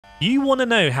You want to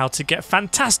know how to get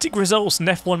fantastic results in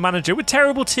F1 Manager with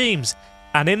terrible teams.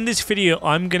 And in this video,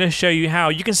 I'm going to show you how.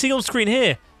 You can see on screen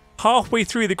here, halfway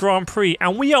through the Grand Prix,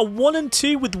 and we are 1 and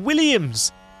 2 with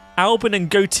Williams. Albon and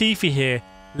Latifi here,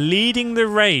 leading the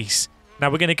race.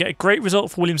 Now we're going to get a great result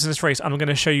for Williams in this race, and I'm going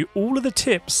to show you all of the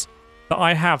tips that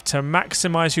I have to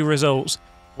maximize your results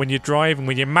when you're driving,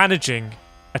 when you're managing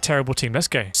a terrible team. Let's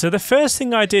go. So the first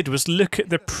thing I did was look at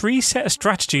the preset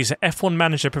strategies that F1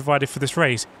 Manager provided for this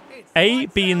race. A,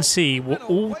 B and C were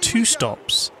all 2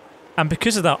 stops. And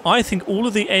because of that, I think all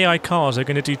of the AI cars are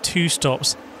going to do 2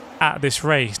 stops at this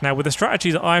race. Now with the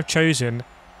strategy that I've chosen,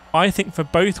 I think for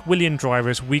both Williams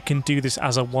drivers, we can do this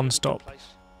as a 1-stop.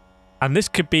 And this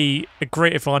could be a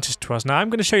great advantage to us. Now I'm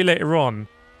going to show you later on,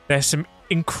 there's some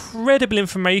incredible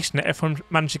information that F1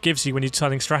 Manager gives you when you're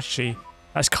deciding strategy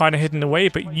that's kind of hidden away,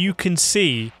 but you can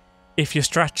see if your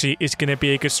strategy is going to be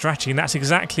a good strategy. And that's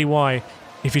exactly why,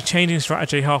 if you're changing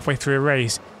strategy halfway through a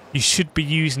race, you should be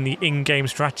using the in-game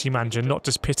strategy manager, not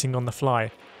just pitting on the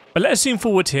fly. But let's zoom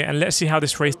forward here and let's see how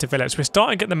this race develops. We're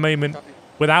starting at the moment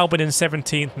with Albon in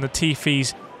 17th and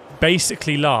Latifi's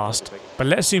basically last. But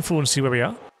let's zoom forward and see where we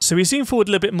are. So we zoom forward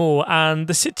a little bit more and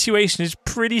the situation is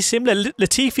pretty similar.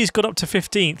 Latifi's got up to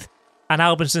 15th and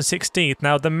Albon's in 16th.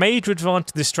 Now the major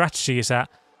advantage of this strategy is that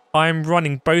I'm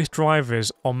running both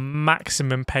drivers on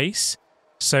maximum pace.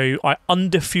 So I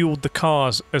underfueled the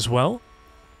cars as well.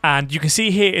 And you can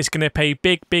see here it's going to pay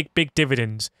big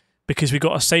dividends because we've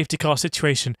got a safety car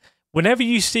situation. Whenever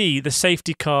you see the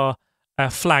safety car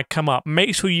flag come up,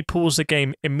 make sure you pause the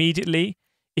game immediately.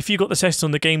 If you've got the setting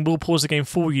on, the game will pause the game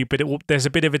for you, but there's a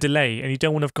bit of a delay and you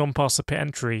don't want to have gone past the pit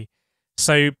entry.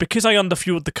 So because I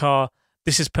underfueled the car,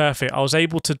 this is perfect. I was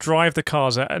able to drive the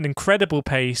cars at an incredible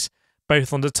pace,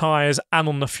 both on the tyres and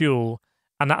on the fuel.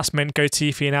 And that's meant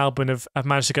Latifi and Albon have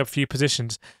managed to get a few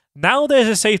positions. Now there's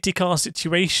a safety car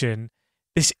situation.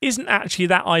 This isn't actually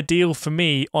that ideal for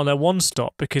me on a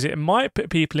 1-stop because it might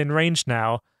put people in range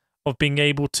now of being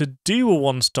able to do a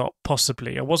 1-stop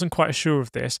possibly. I wasn't quite sure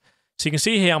of this. So you can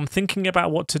see here I'm thinking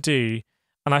about what to do.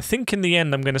 And I think in the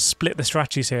end I'm going to split the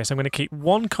strategies here. So I'm going to keep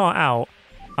one car out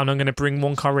and I'm going to bring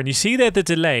one car in. You see there the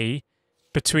delay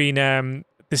between the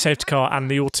safety car and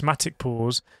the automatic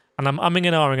pause. And I'm umming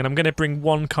and ahhing, and I'm going to bring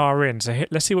one car in. So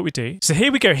let's see what we do. So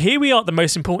here we go. Here we are at the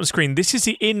most important screen. This is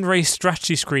the in-race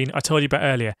strategy screen I told you about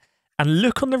earlier. And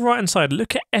look on the right-hand side.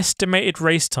 Look at estimated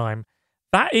race time.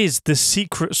 That is the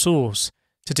secret sauce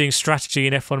to doing strategy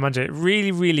in F1 Manager. It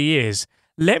really is.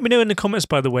 Let me know in the comments,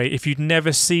 by the way, if you've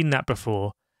never seen that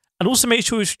before. And also make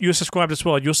sure you're subscribed as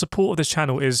well. Your support of this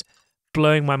channel is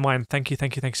blowing my mind. Thank you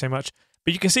so much.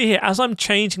 But you can see here, as I'm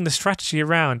changing the strategy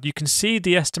around, you can see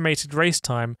the estimated race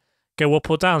time go up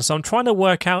or down. So I'm trying to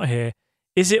work out here,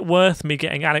 is it worth me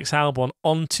getting Alex Albon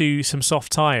onto some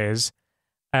soft tyres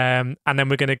and then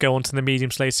we're going to go onto the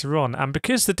mediums later on. And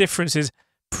because the difference is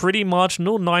pretty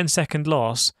marginal, 9-second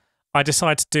loss, I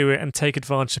decided to do it and take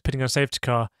advantage of putting on a safety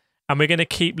car. And we're going to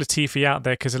keep Latifi out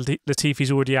there because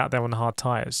Latifi's already out there on the hard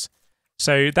tyres.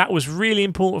 So that was really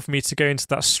important for me to go into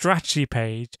that strategy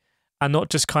page and not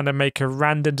just kind of make a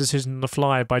random decision on the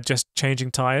fly by just changing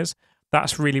tyres.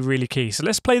 That's really key. So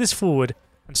let's play this forward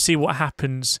and see what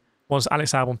happens once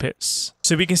Alex Albon pits.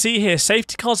 So we can see here,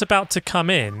 safety car's about to come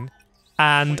in,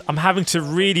 and I'm having to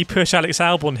really push Alex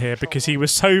Albon here because he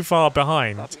was so far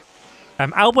behind.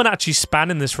 Albon actually span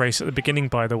in this race at the beginning,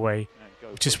 by the way,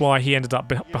 which is why he ended up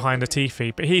behind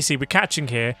Latifi. But here you see, we're catching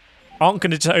here. Aren't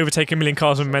going to just overtake a million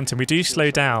cars of momentum. We do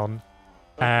slow down.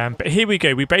 But here we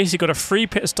go. We basically got a free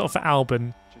pit stop for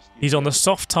Albon. He's on the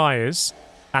soft tyres.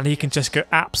 And he can just go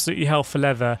absolutely hell for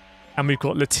leather. And we've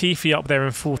got Latifi up there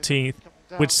in 14th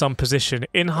with some position.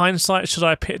 In hindsight, should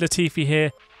I pit Latifi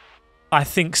here? I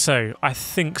think so.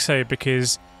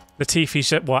 Because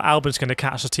Albon's going to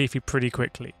catch Latifi pretty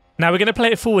quickly. Now we're going to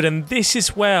play it forward. And this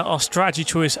is where our strategy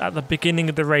choice at the beginning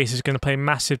of the race is going to pay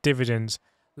massive dividends.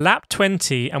 Lap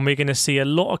 20 and we're going to see a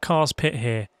lot of cars pit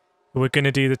here. We're going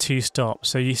to do the 2 stops.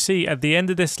 So you see at the end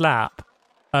of this lap,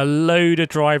 a load of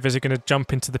drivers are going to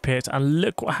jump into the pit, and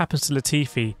look what happens to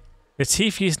Latifi.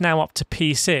 Latifi is now up to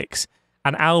P6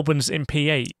 and Albon's in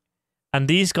P8. And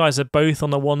these guys are both on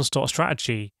the 1-stop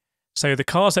strategy. So the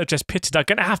cars that have just pitted are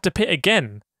going to have to pit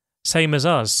again, same as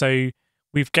us. So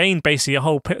we've gained basically a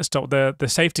whole pit stop. The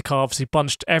safety car obviously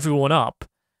bunched everyone up,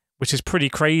 which is pretty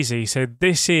crazy. So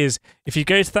this is, if you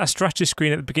go to that strategy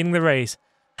screen at the beginning of the race,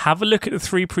 have a look at the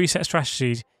 3 preset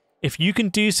strategies. If you can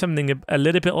do something a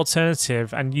little bit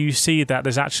alternative and you see that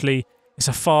there's actually, it's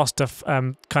a faster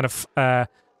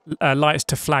lights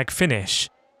to flag finish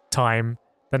time,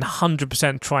 then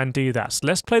 100% try and do that. So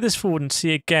let's play this forward and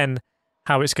see again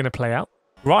how it's going to play out.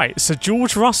 Right, so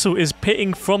George Russell is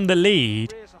pitting from the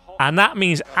lead, and that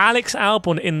means Alex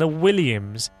Albon in the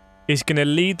Williams is going to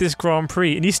lead this Grand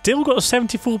Prix, and he's still got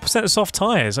 74% soft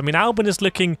tyres. I mean, Albon is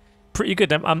looking pretty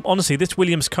good. Honestly, this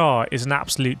Williams car is an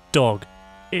absolute dog.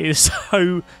 It is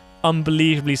so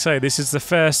unbelievably so. This is the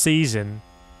first season,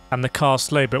 and the car's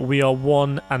slow, but we are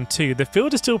 1 and 2. The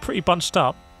field is still pretty bunched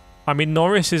up. I mean,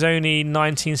 Norris is only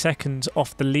 19 seconds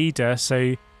off the leader,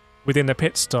 so within the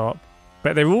pit stop.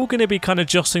 But they're all going to be kind of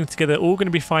jostling together, all going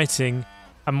to be fighting,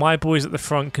 and my boys at the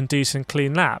front can do some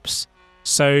clean laps.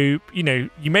 So, you know,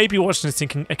 you may be watching this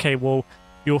thinking, okay, well,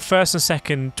 you're first and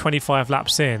second 25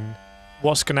 laps in.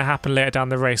 What's going to happen later down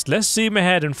the race? Let's zoom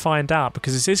ahead and find out,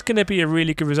 because this is going to be a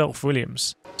really good result for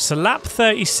Williams. So lap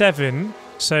 37,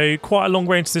 so quite a long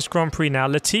way into this Grand Prix now.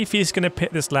 Latifi is going to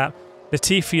pit this lap.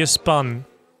 Latifi has spun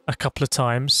a couple of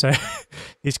times, so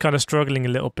he's kind of struggling a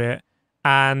little bit.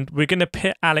 And we're going to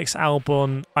pit Alex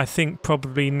Albon, I think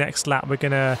probably next lap or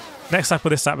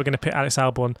this lap, we're going to pit Alex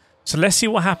Albon. So let's see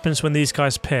what happens when these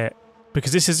guys pit,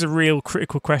 because this is a real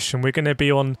critical question. We're going to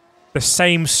be on the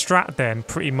same strat then,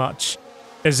 pretty much,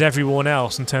 as everyone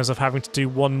else in terms of having to do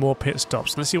one more pit stop.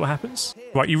 So let's see what happens.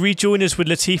 Right, you rejoin us with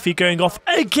Latifi going off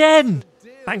again!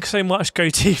 Thanks so much, Go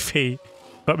Latifi.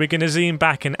 But we're going to zoom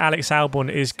back, and Alex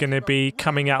Albon is going to be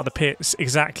coming out of the pits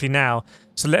exactly now.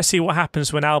 So let's see what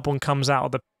happens when Albon comes out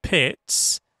of the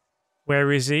pits.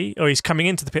 Where is he? Oh, he's coming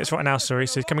into the pits right now, sorry.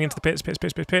 So he's coming into the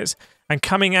pits, and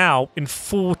coming out in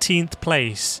 14th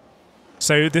place.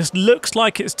 So this looks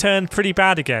like it's turned pretty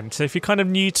bad again. So if you're kind of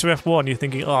new to F1, you're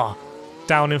thinking, oh,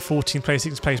 down in 14th place,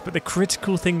 16th place. But the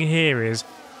critical thing here is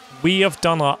we have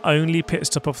done our only pit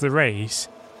stop of the race,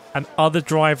 and other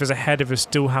drivers ahead of us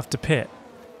still have to pit.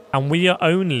 And we are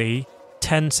only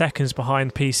 10 seconds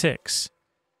behind P6.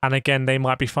 And again, they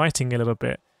might be fighting a little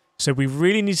bit. So we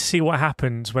really need to see what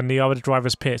happens when the other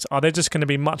drivers pit. Are they just going to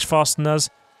be much faster than us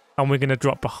and we're going to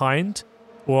drop behind?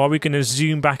 Or are we going to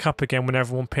zoom back up again when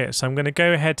everyone pits? So I'm going to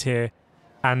go ahead here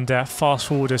and fast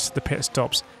forward us to the pit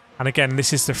stops. And again,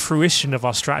 this is the fruition of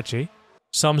our strategy.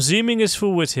 So I'm zooming us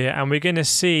forward here, and we're going to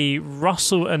see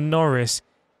Russell and Norris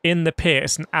in the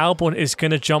pits, and Albon is going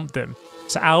to jump them.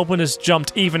 So Albon has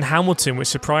jumped even Hamilton, which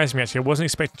surprised me actually. I wasn't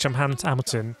expecting to jump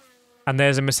Hamilton. And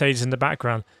there's a Mercedes in the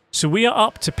background. So we are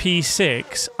up to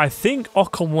P6. I think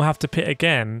Ocon will have to pit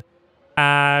again.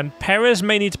 And Perez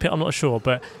may need to pit, I'm not sure.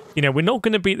 But, you know, we're not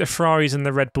going to beat the Ferraris and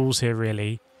the Red Bulls here,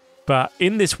 really. But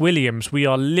in this Williams, we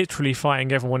are literally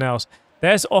fighting everyone else.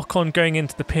 There's Ocon going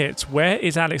into the pits. Where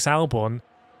is Alex Albon?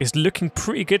 It's looking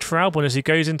pretty good for Albon as he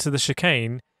goes into the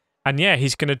chicane. And yeah,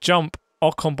 he's going to jump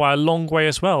Ocon by a long way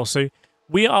as well. So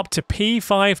we are up to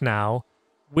P5 now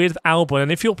with Albon.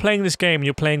 And if you're playing this game and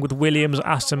you're playing with Williams or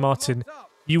Aston Martin,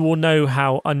 you will know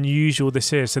how unusual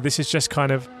this is. So this is just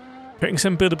kind of putting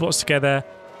some builder blocks together,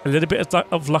 a little bit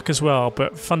of luck as well,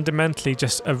 but fundamentally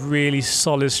just a really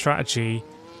solid strategy.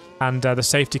 And the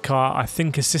safety car, I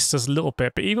think, assists us a little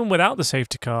bit. But even without the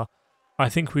safety car, I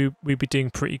think we'd be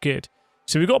doing pretty good.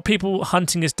 So we've got people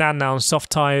hunting us down now on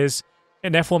soft tyres.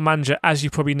 In F1 Manager, as you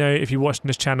probably know if you're watching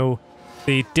this channel,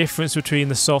 the difference between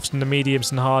the softs and the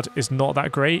mediums and hard is not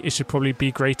that great. It should probably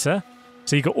be greater.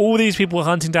 So you've got all these people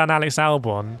hunting down Alex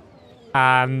Albon.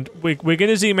 And we're going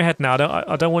to zoom ahead now.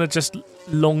 I don't want to just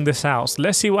long this out. So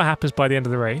let's see what happens by the end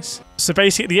of the race. So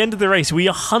basically, at the end of the race, we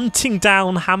are hunting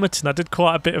down Hamilton. I did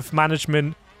quite a bit of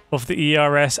management of the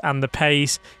ERS and the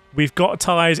pace. We've got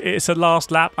tyres. It's a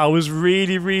last lap. I was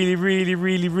really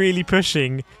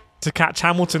pushing to catch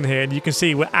Hamilton here. And you can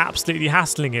see we're absolutely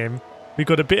hassling him. We've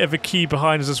got a bit of a queue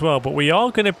behind us as well. But we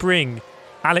are going to bring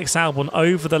Alex Albon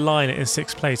over the line in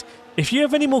 6th place. If you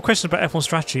have any more questions about F1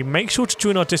 strategy, make sure to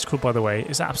join our Discord, by the way.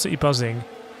 It's absolutely buzzing.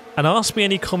 And ask me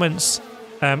any comments,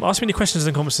 ask me any questions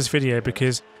in the comments of this video,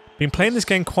 because I've been playing this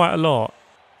game quite a lot,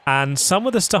 and some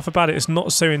of the stuff about it is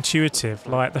not so intuitive.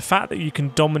 Like, the fact that you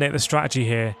can dominate the strategy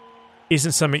here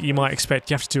isn't something you might expect.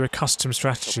 You have to do a custom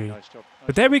strategy.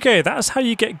 But there we go. That's how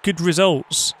you get good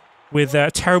results with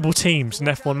terrible teams in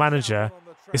F1 Manager.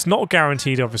 It's not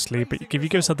guaranteed, obviously, but if you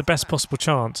give yourself the best possible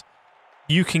chance,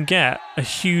 you can get a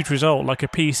huge result like a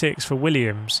P6 for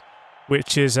Williams,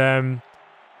 which is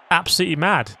absolutely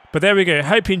mad. But there we go.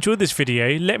 Hope you enjoyed this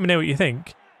video. Let me know what you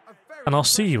think. And I'll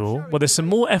see you all. Well, there's some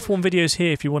more F1 videos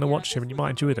here if you want to watch them and you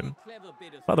might enjoy them.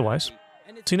 But otherwise,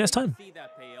 see you next time.